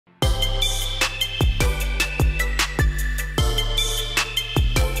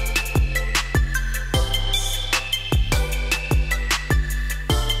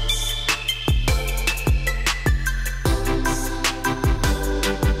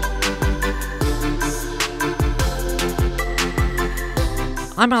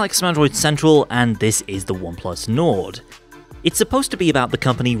I'm Alex from Android Central, and this is the OnePlus Nord. It's supposed to be about the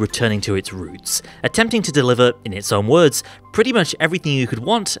company returning to its roots, attempting to deliver, in its own words, pretty much everything you could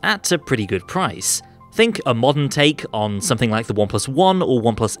want at a pretty good price. Think a modern take on something like the OnePlus One or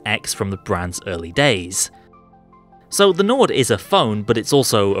OnePlus X from the brand's early days. So the Nord is a phone, but it's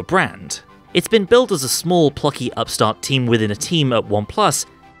also a brand. It's been built as a small, plucky upstart team within a team at OnePlus.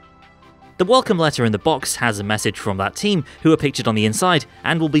 The welcome letter in the box has a message from that team, who are pictured on the inside,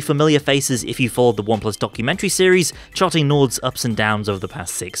 and will be familiar faces if you followed the OnePlus documentary series, charting Nord's ups and downs over the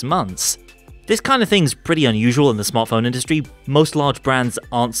past 6 months. This kind of thing's pretty unusual in the smartphone industry. Most large brands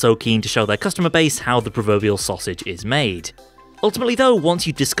aren't so keen to show their customer base how the proverbial sausage is made. Ultimately though, once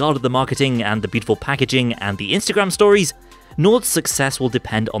you've discarded the marketing and the beautiful packaging and the Instagram stories, Nord's success will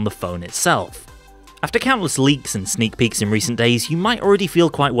depend on the phone itself. After countless leaks and sneak peeks in recent days, you might already feel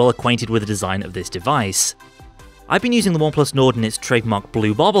quite well acquainted with the design of this device. I've been using the OnePlus Nord in its trademark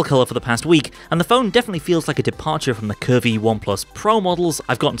blue marble colour for the past week, and the phone definitely feels like a departure from the curvy OnePlus Pro models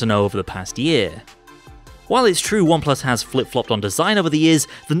I've gotten to know over the past year. While it's true OnePlus has flip-flopped on design over the years,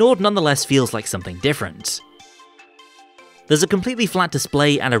 the Nord nonetheless feels like something different. There's a completely flat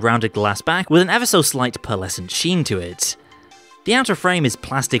display and a rounded glass back with an ever so slight pearlescent sheen to it. The outer frame is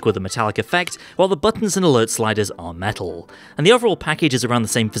plastic with a metallic effect, while the buttons and alert sliders are metal, and the overall package is around the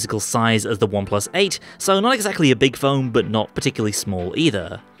same physical size as the OnePlus 8, so not exactly a big phone, but not particularly small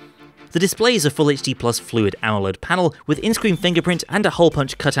either. The display is a Full HD Plus Fluid AMOLED panel with in-screen fingerprint and a hole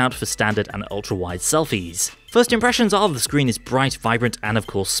punch cutout for standard and ultra-wide selfies. First impressions are the screen is bright, vibrant, and of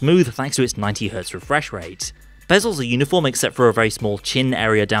course smooth thanks to its 90Hz refresh rate. Bezels are uniform except for a very small chin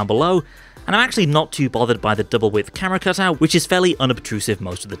area down below, and I'm actually not too bothered by the double-width camera cutout, which is fairly unobtrusive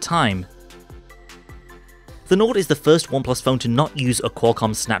most of the time. The Nord is the first OnePlus phone to not use a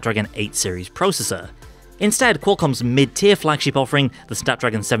Qualcomm Snapdragon 8 series processor. Instead, Qualcomm's mid-tier flagship offering, the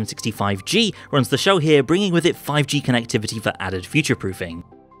Snapdragon 765G, runs the show here, bringing with it 5G connectivity for added future-proofing.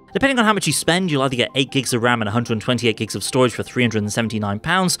 Depending on how much you spend, you'll either get 8GB of RAM and 128GB of storage for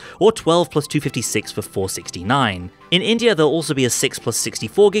 £379, or 12 plus 256 for £469. In India, there'll also be a 6 plus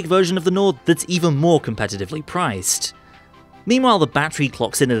 64GB version of the Nord that's even more competitively priced. Meanwhile, the battery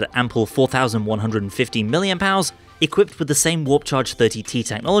clocks in at an ample 4,150 mAh, equipped with the same Warp Charge 30T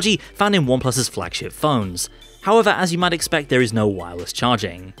technology found in OnePlus's flagship phones. However, as you might expect, there is no wireless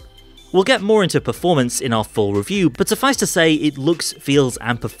charging. We'll get more into performance in our full review, but suffice to say it looks, feels,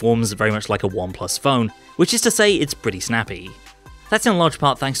 and performs very much like a OnePlus phone, which is to say it's pretty snappy. That's in large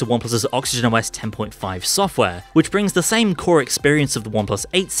part thanks to OnePlus's OxygenOS 10.5 software, which brings the same core experience of the OnePlus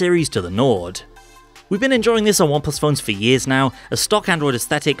 8 series to the Nord. We've been enjoying this on OnePlus phones for years now, a stock Android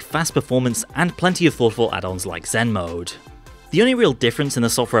aesthetic, fast performance, and plenty of thoughtful add-ons like Zen Mode. The only real difference in the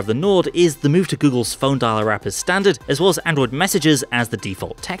software of the Nord is the move to Google's phone dialer app as standard, as well as Android Messages as the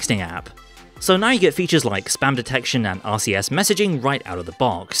default texting app. So now you get features like spam detection and RCS messaging right out of the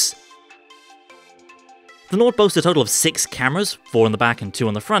box. The Nord boasts a total of 6 cameras, 4 on the back and 2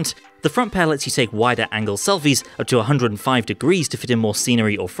 on the front. The front pair lets you take wider angle selfies up to 105 degrees to fit in more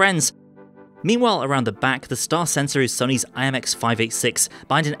scenery or friends. Meanwhile, around the back, the star sensor is Sony's IMX586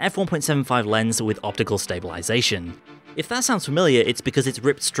 behind an f1.75 lens with optical stabilization. If that sounds familiar, it's because it's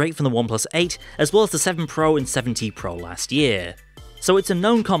ripped straight from the OnePlus 8, as well as the 7 Pro and 7T Pro last year. So it's a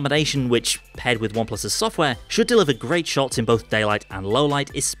known combination which, paired with OnePlus's software, should deliver great shots in both daylight and low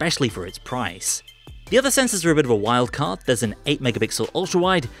light, especially for its price. The other sensors are a bit of a wild card. There's an 8MP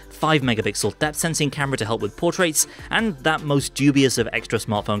ultra-wide, 5MP depth sensing camera to help with portraits, and that most dubious of extra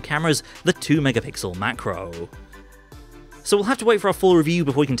smartphone cameras, the 2MP macro. So we'll have to wait for our full review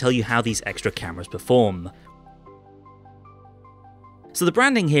before we can tell you how these extra cameras perform. So the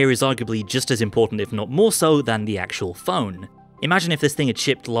branding here is arguably just as important, if not more so, than the actual phone. Imagine if this thing had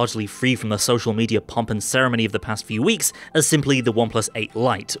shipped largely free from the social media pomp and ceremony of the past few weeks as simply the OnePlus 8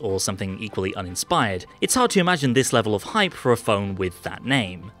 Lite, or something equally uninspired. It's hard to imagine this level of hype for a phone with that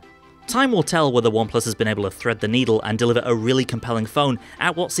name. Time will tell whether OnePlus has been able to thread the needle and deliver a really compelling phone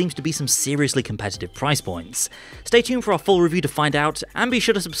at what seems to be some seriously competitive price points. Stay tuned for our full review to find out, and be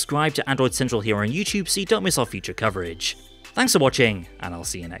sure to subscribe to Android Central here on YouTube so you don't miss our future coverage. Thanks for watching, and I'll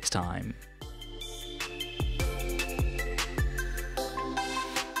see you next time.